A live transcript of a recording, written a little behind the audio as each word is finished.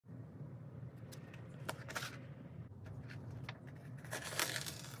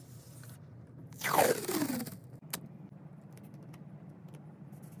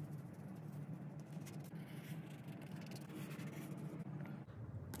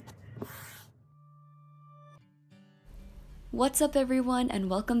What's up everyone, and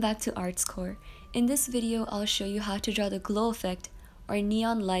welcome back to Arts Core. In this video, I'll show you how to draw the glow effect or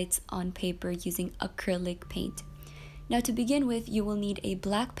neon lights on paper using acrylic paint. Now to begin with, you will need a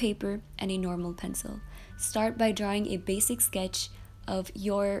black paper and a normal pencil. Start by drawing a basic sketch of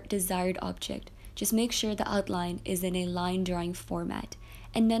your desired object. Just make sure the outline is in a line drawing format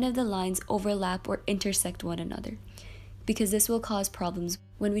and none of the lines overlap or intersect one another, because this will cause problems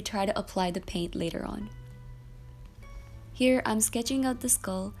when we try to apply the paint later on. Here I'm sketching out the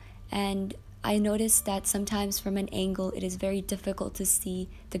skull, and I noticed that sometimes from an angle it is very difficult to see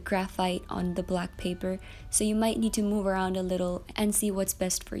the graphite on the black paper, so you might need to move around a little and see what's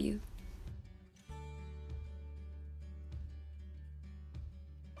best for you.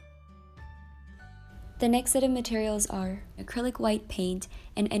 The next set of materials are acrylic white paint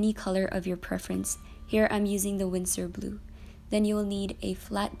and any color of your preference. Here I'm using the Winsor blue. Then you will need a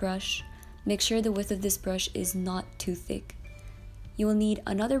flat brush. Make sure the width of this brush is not too thick. You will need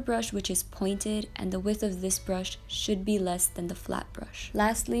another brush which is pointed, and the width of this brush should be less than the flat brush.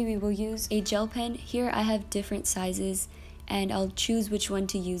 Lastly, we will use a gel pen. Here I have different sizes and I'll choose which one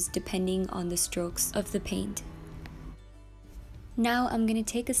to use depending on the strokes of the paint. Now I'm going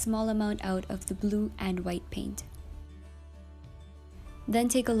to take a small amount out of the blue and white paint. Then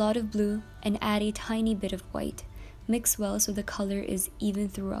take a lot of blue and add a tiny bit of white. Mix well so the color is even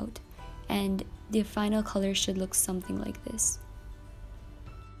throughout, and the final color should look something like this.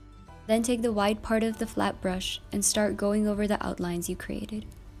 Then take the wide part of the flat brush and start going over the outlines you created.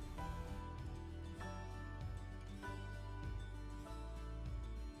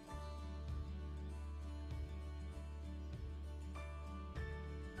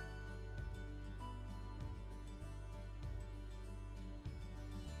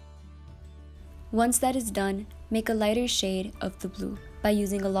 Once that is done, make a lighter shade of the blue by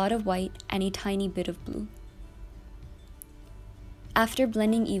using a lot of white and a tiny bit of blue. After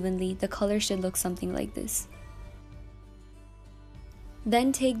blending evenly, the color should look something like this.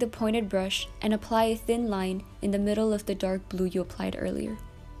 Then take the pointed brush and apply a thin line in the middle of the dark blue you applied earlier.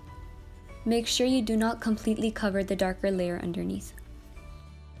 Make sure you do not completely cover the darker layer underneath.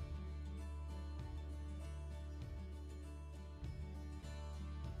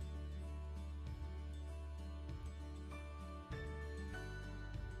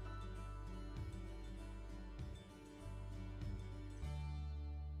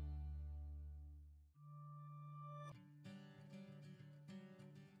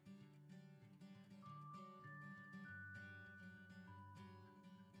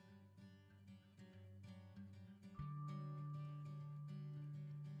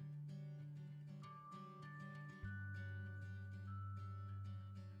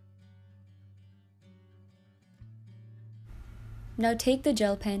 Now take the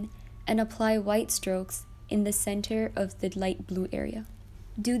gel pen and apply white strokes in the center of the light blue area.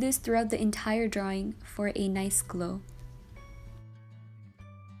 Do this throughout the entire drawing for a nice glow.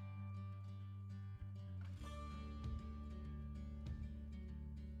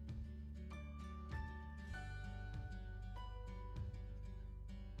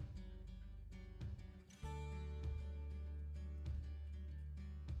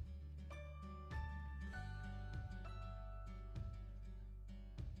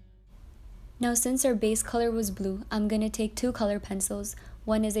 Now since our base color was blue, I'm going to take two color pencils.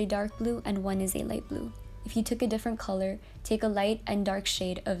 One is a dark blue and one is a light blue. If you took a different color, take a light and dark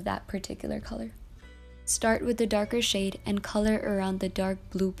shade of that particular color. Start with the darker shade and color around the dark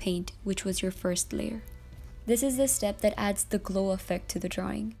blue paint, which was your first layer. This is the step that adds the glow effect to the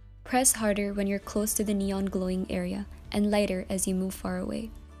drawing. Press harder when you're close to the neon glowing area and lighter as you move far away.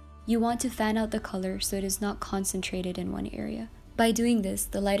 You want to fan out the color so it is not concentrated in one area. By doing this,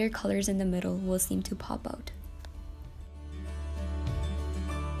 the lighter colors in the middle will seem to pop out.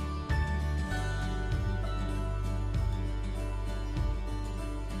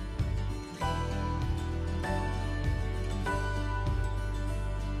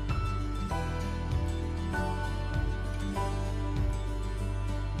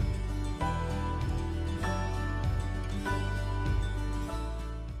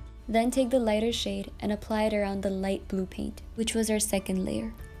 Then take the lighter shade and apply it around the light blue paint, which was our second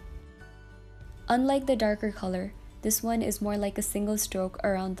layer. Unlike the darker color, this one is more like a single stroke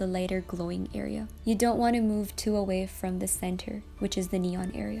around the lighter glowing area. You don't want to move too away from the center, which is the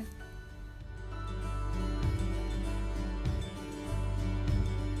neon area.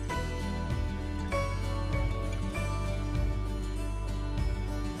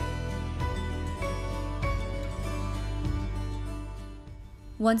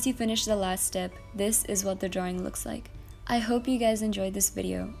 Once you finish the last step, this is what the drawing looks like. I hope you guys enjoyed this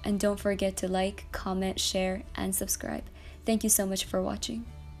video, and don't forget to like, comment, share, and subscribe. Thank you so much for watching.